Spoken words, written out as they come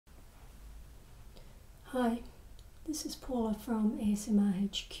Hi, this is Paula from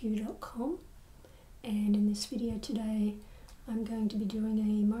ASMRHQ.com, and in this video today I'm going to be doing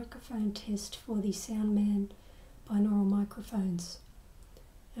a microphone test for the Soundman binaural microphones.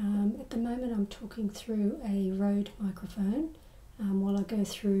 At the moment I'm talking through a Rode microphone while I go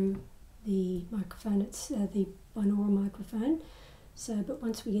through the microphone. It's the binaural microphone. But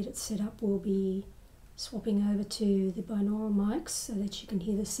once we get it set up, we'll be swapping over to the binaural mics so that you can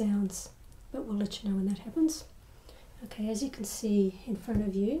hear the sounds. But we'll let you know when that happens. Okay, as you can see in front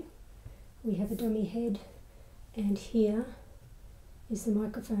of you, we have a dummy head, and here is the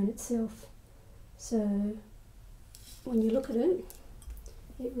microphone itself. So when you look at it,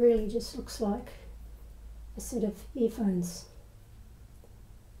 it really just looks like a set of earphones.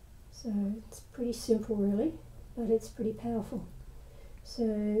 So it's pretty simple really, but it's pretty powerful.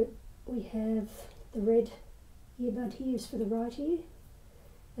 So we have the red earbud here is for the right ear,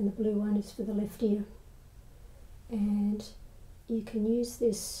 and the blue one is for the left ear. And you can use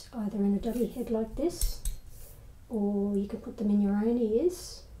this either in a dummy head like this, or you can put them in your own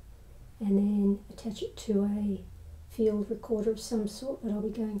ears and then attach it to a field recorder of some sort, but I'll be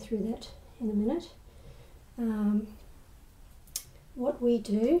going through that in a minute. What we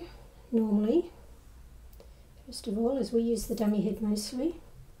do normally, first of all, is we use the dummy head mostly,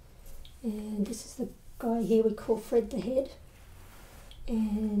 and this is the guy here we call Fred the Head,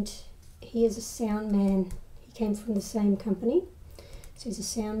 and he is a Soundman. He came from the same company, so he's a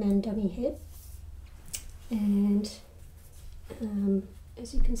Soundman dummy head. And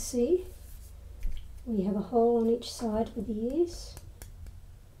as you can see, we have a hole on each side with the ears,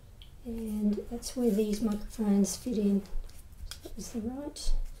 and that's where these microphones fit in. So that was the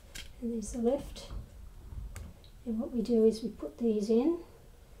right, and there's the left. And what we do is we put these in.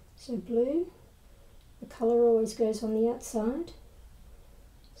 So blue, the colour always goes on the outside.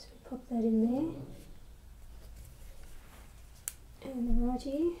 So we pop that in there, and the right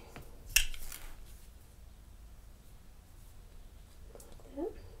ear, like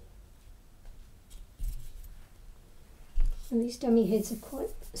that. And these dummy heads are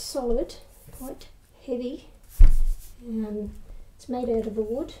quite solid, quite heavy. It's made out of a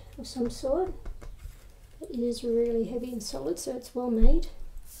wood of some sort. It is really heavy and solid, so it's well made.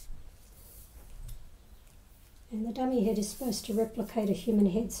 And the dummy head is supposed to replicate a human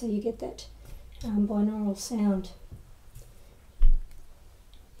head, so you get that binaural sound.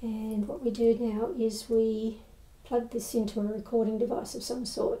 And what we do now is we plug this into a recording device of some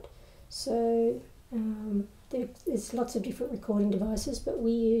sort. So there's lots of different recording devices, but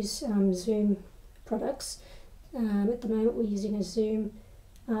we use Zoom products. At the moment we're using a Zoom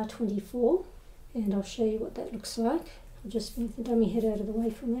R24, and I'll show you what that looks like. I'll just move the dummy head out of the way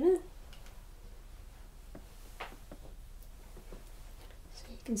for a minute.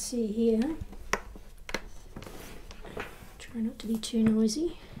 You can see here, try not to be too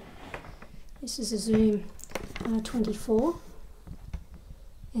noisy. This is a Zoom R24,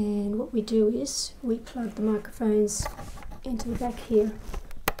 and what we do is we plug the microphones into the back here,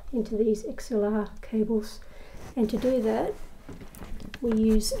 into these XLR cables, and to do that we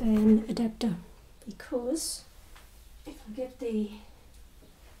use an adapter, because if I get the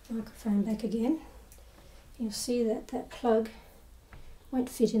microphone back again, you'll see that that plug won't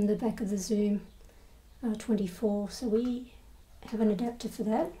fit in the back of the Zoom R24, so we have an adapter for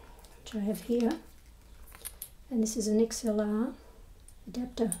that, which I have here, and this is an XLR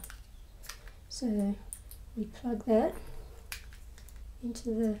adapter. So we plug that into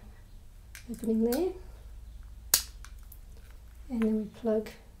the opening there, and then we plug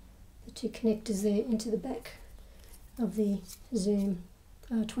the two connectors there into the back of the Zoom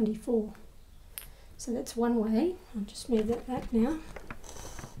R24. So that's one way. I'll just move that back now.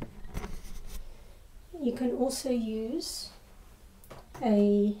 You can also use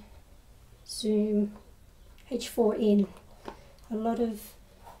a Zoom H4n. A lot of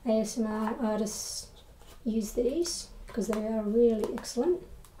ASMR artists use these because they are really excellent.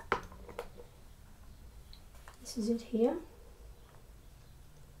 This is it here.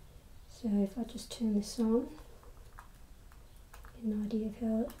 So if I just turn this on, get an idea of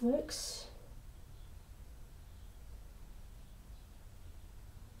how it works.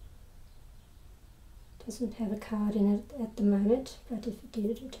 Doesn't have a card in it at the moment, but if it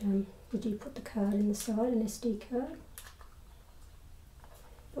did, we do put the card in the side, an SD card.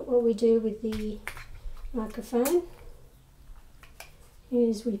 But what we do with the microphone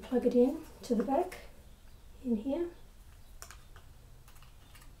is we plug it in to the back, in here,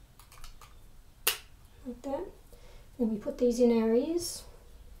 like that. Then we put these in our ears,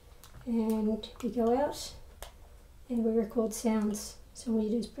 and we go out and we record sounds. So all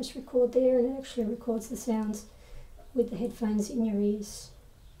you do is press record there and it actually records the sounds with the headphones in your ears.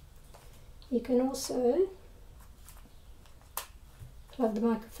 You can also plug the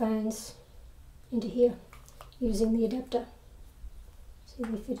microphones into here using the adapter. See,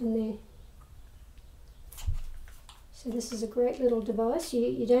 they fit in there. So this is a great little device.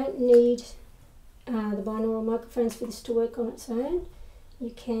 You don't need the binaural microphones for this to work on its own. You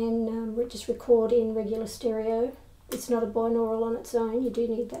can just record in regular stereo. It's not a binaural on its own. You do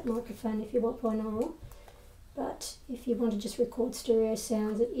need that microphone if you want binaural. But if you want to just record stereo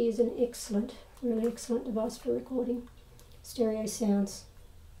sounds, it is an excellent, really excellent device for recording stereo sounds.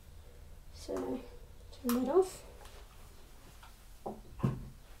 So turn that off. And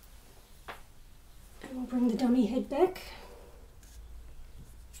we'll bring the dummy head back.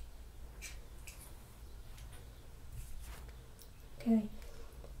 Okay,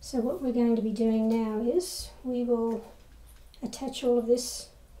 so what we're going to be doing now is we will attach all of this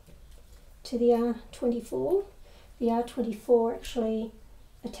to the R24. The R24 actually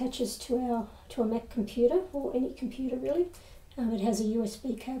attaches to a Mac computer, or any computer really. It has a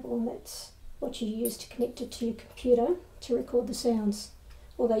USB cable, and that's what you use to connect it to your computer to record the sounds.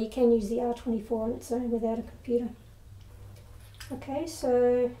 Although you can use the R24 on its own without a computer. Okay,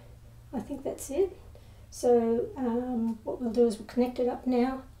 so I think that's it. So what we'll do is we'll connect it up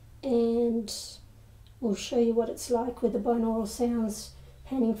now, and we'll show you what it's like with the binaural sounds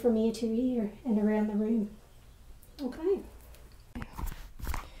panning from ear to ear and around the room. Okay.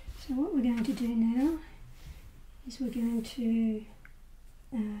 So what we're going to do now is we're going to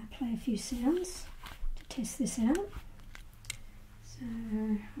play a few sounds to test this out. So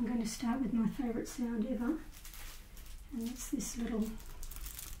I'm going to start with my favourite sound ever, and it's this little,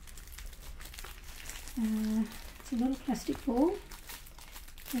 it's a little plastic ball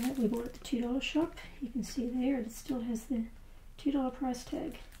that we bought at the $2 shop. You can see there it still has the $2 price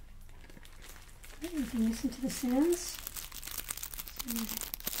tag. You can listen to the sounds. So,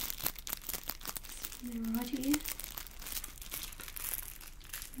 they're right here,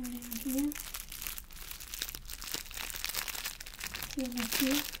 right down here, feel like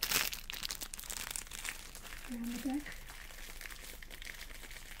here, around the back.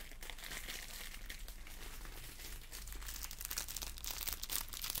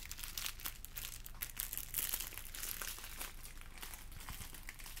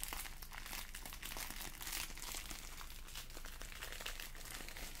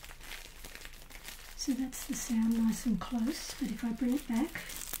 So that's the sound nice and close, but if I bring it back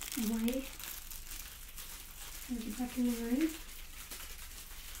away, move it back in the room,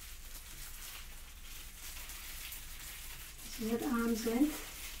 so at arm's length,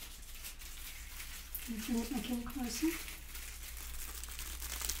 and bring it back in closer.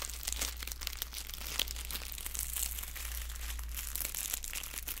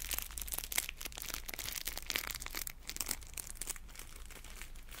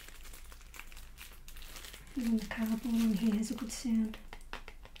 Even the cardboard in here has a good sound.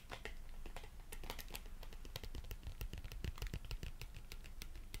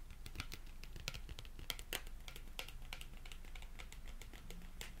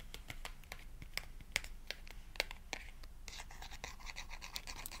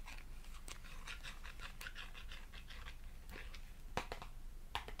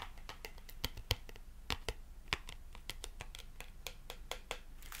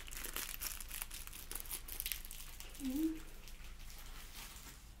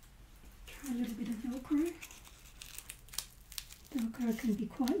 Try a little bit of Velcro. Velcro can be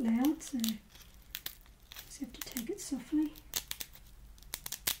quite loud, so just have to take it softly.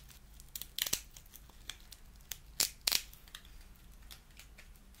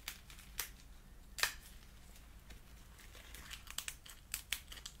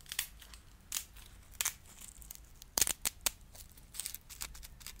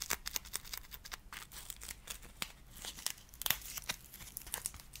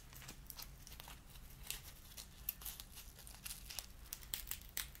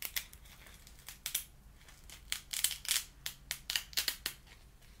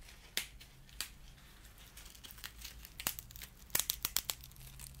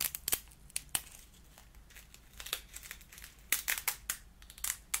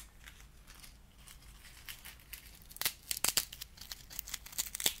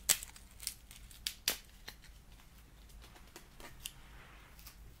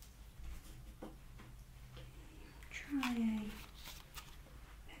 Try a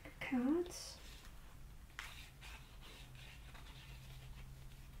pack of cards.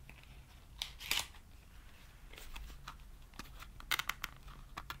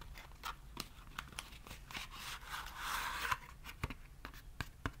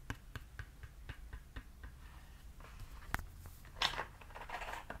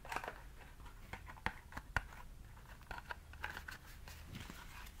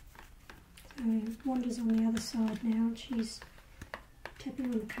 Wanda's on the other side now, and she's tapping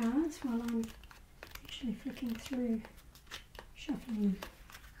on the cards while I'm actually flicking through, shuffling.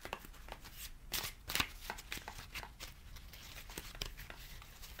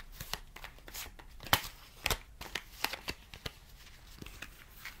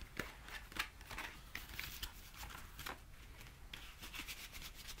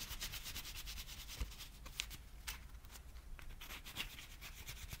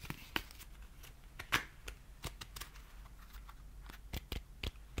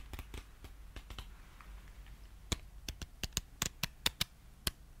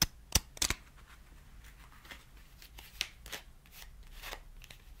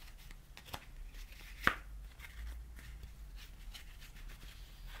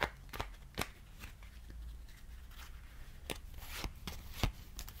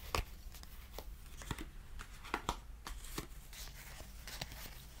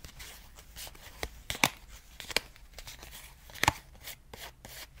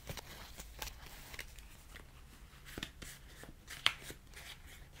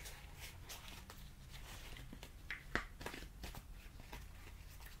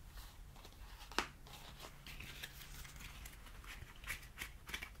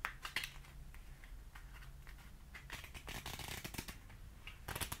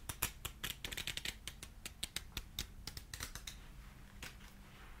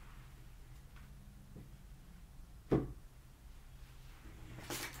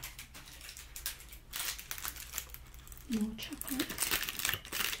 More chocolate.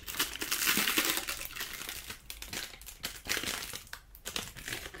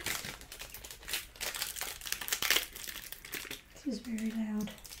 This is very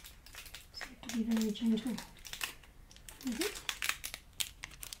loud, so you have to be very gentle with it.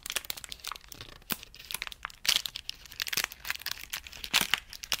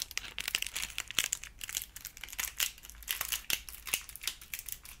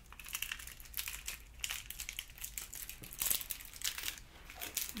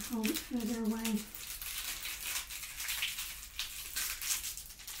 Hold it further away.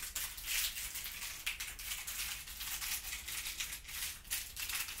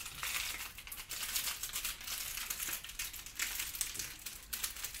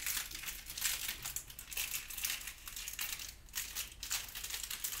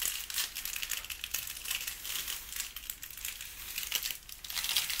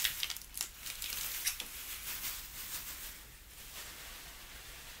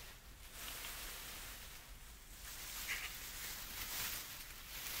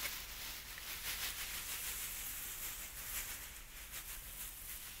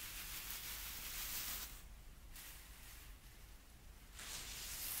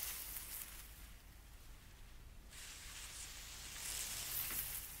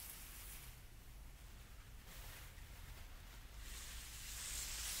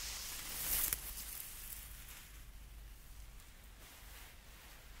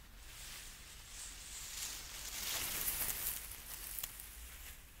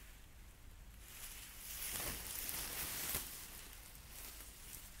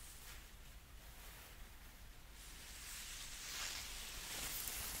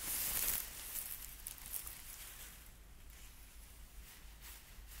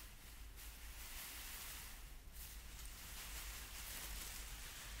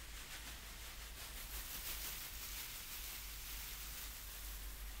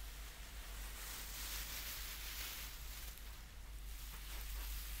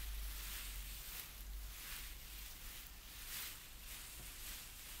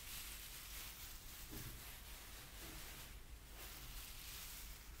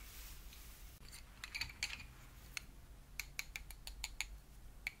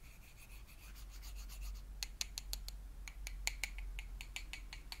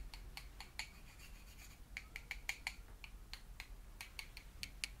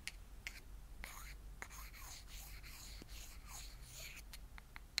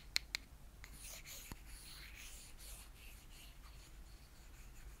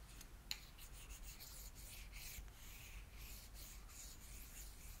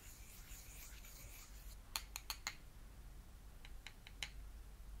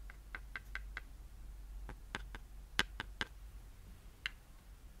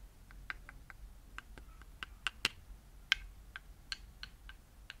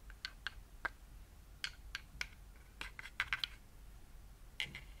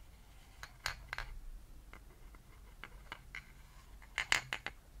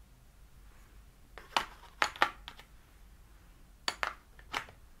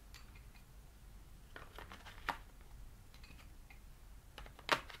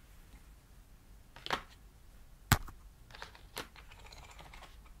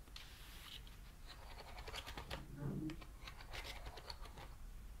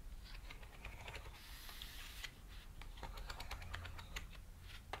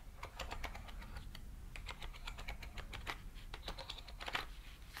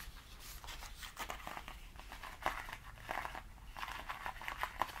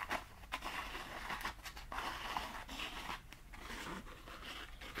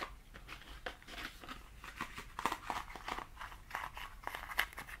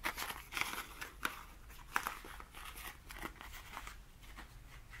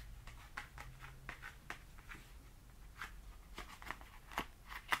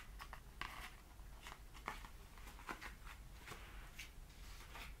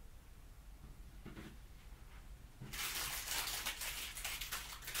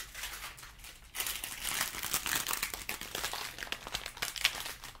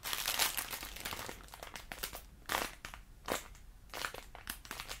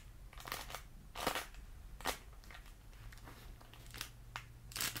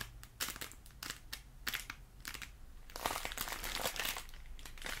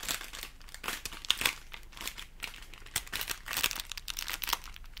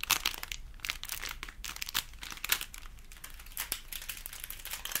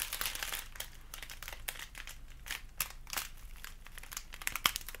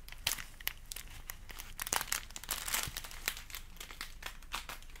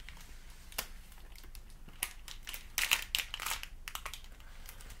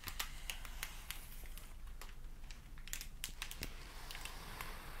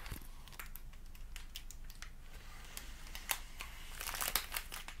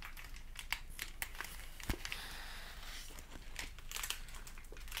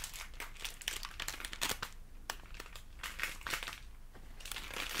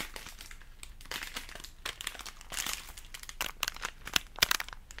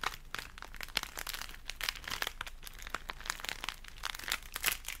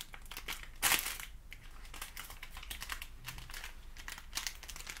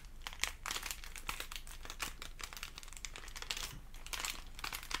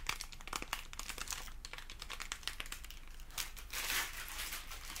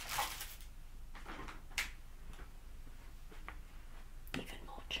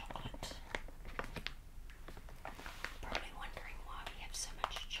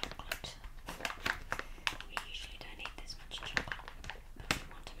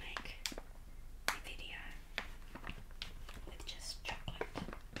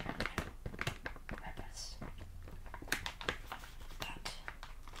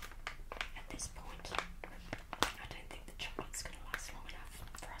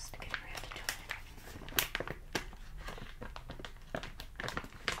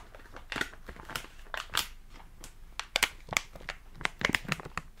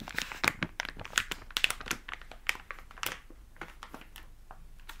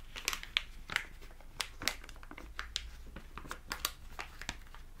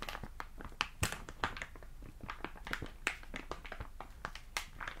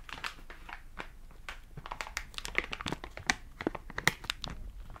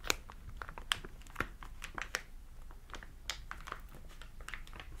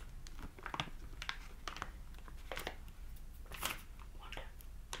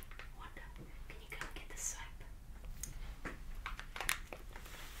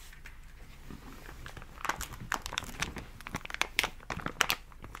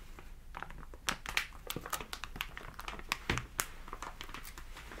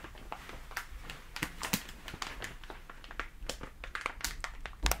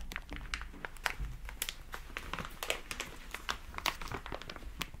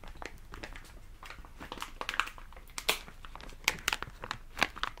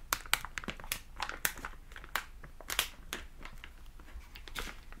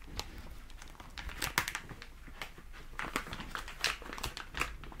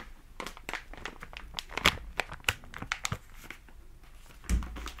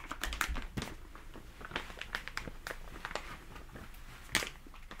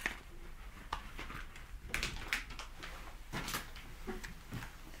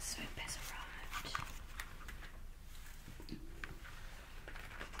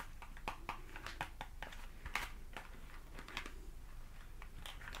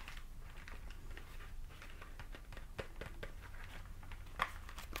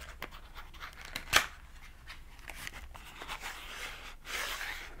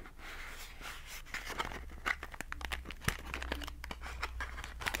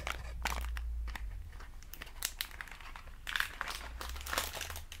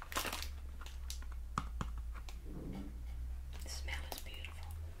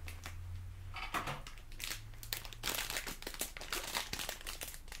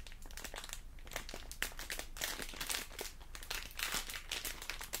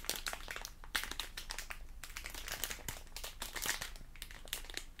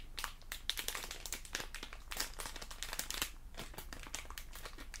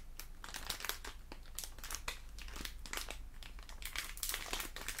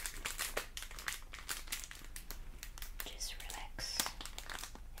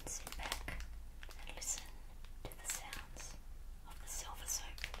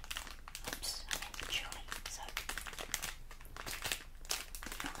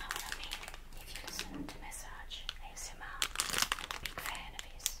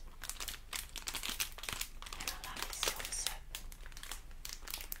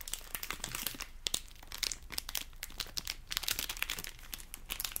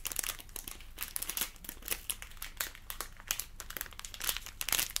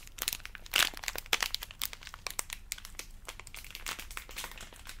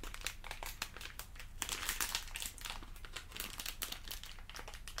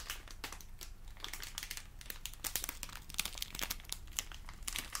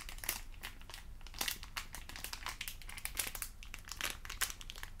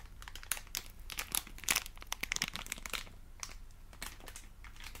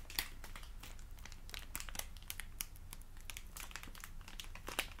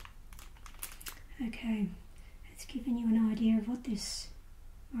 Okay, it's given you an idea of what this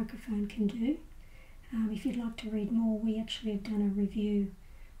microphone can do. If you'd like to read more, we actually have done a review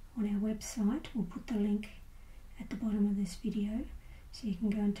on our website. We'll put the link at the bottom of this video so you can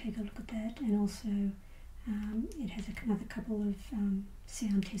go and take a look at that, and also it has another couple of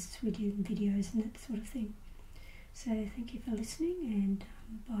sound tests we do in videos and that sort of thing. So thank you for listening, and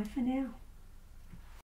bye for now.